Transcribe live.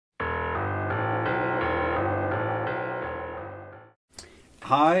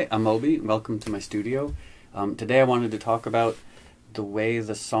Hi, I'm Moby. Welcome to my studio. Today I wanted to talk about the way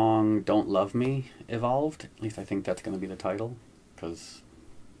the song Don't Love Me evolved. At least I think that's going to be the title, because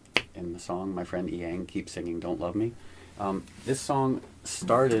in the song my friend Inyang keeps singing Don't Love Me. This song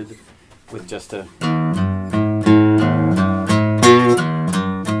started with just a...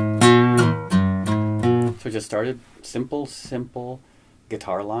 So it just started simple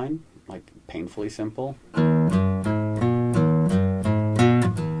guitar line, like painfully simple.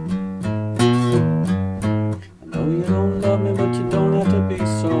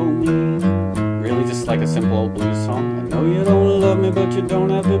 Like a simple old blues song. I know you don't love me, but you don't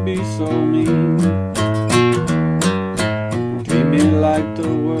have to be so mean. Treat me like the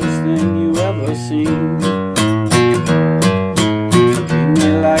worst thing you ever seen. Treat me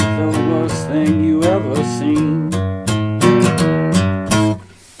like the worst thing you ever seen.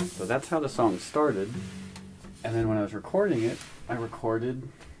 So that's how the song started. And then when I was recording it, I recorded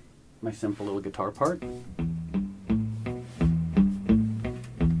my simple little guitar part.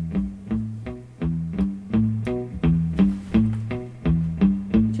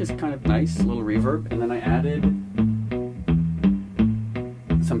 Just kind of nice little reverb, and then I added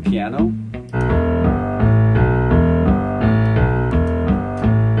some piano.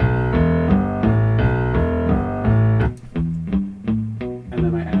 And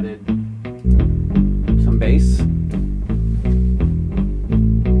then I added some bass.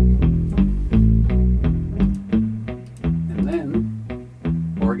 And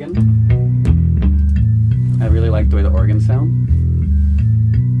then organ. I really like the way the organ sounds.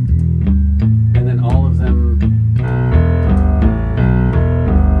 And then all of them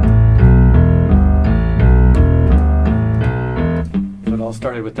so it all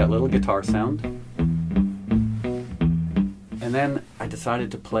started with that little guitar sound. And then I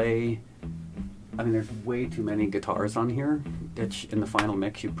decided to play, I mean there's way too many guitars on here that in the final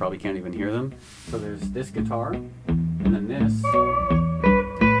mix you probably can't even hear them. So there's this guitar, and then this.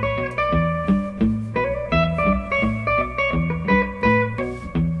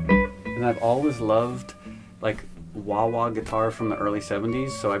 And I've always loved like wah-wah guitar from the early 70s,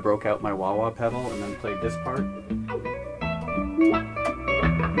 so I broke out my wah-wah pedal and then played this part.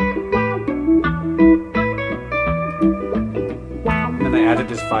 And then I added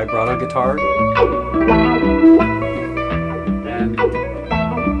this vibrato guitar. And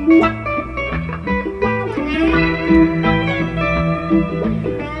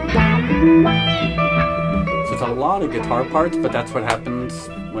so it's a lot of guitar parts, but that's what happens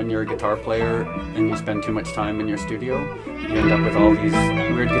when you're a guitar player and you spend too much time in your studio. You end up with all these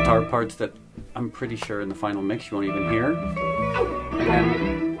weird guitar parts that I'm pretty sure in the final mix you won't even hear. And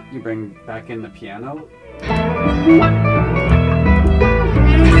then you bring back in the piano.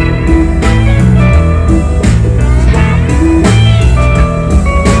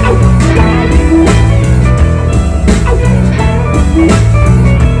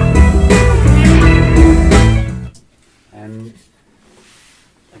 And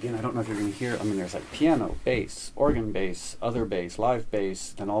again, I don't know if you're going to hear, I mean there's like piano, bass, organ bass, other bass, live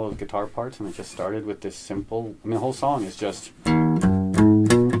bass, then all those guitar parts, and it just started with this simple, I mean the whole song is just...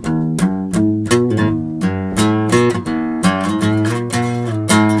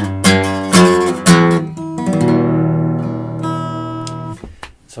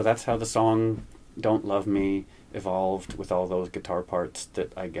 So that's how the song Don't Love Me evolved, with all those guitar parts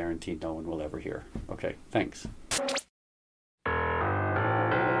that I guarantee no one will ever hear. Okay, thanks.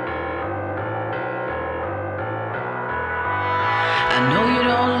 I know you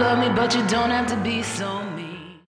don't love me, but you don't have to be so mean.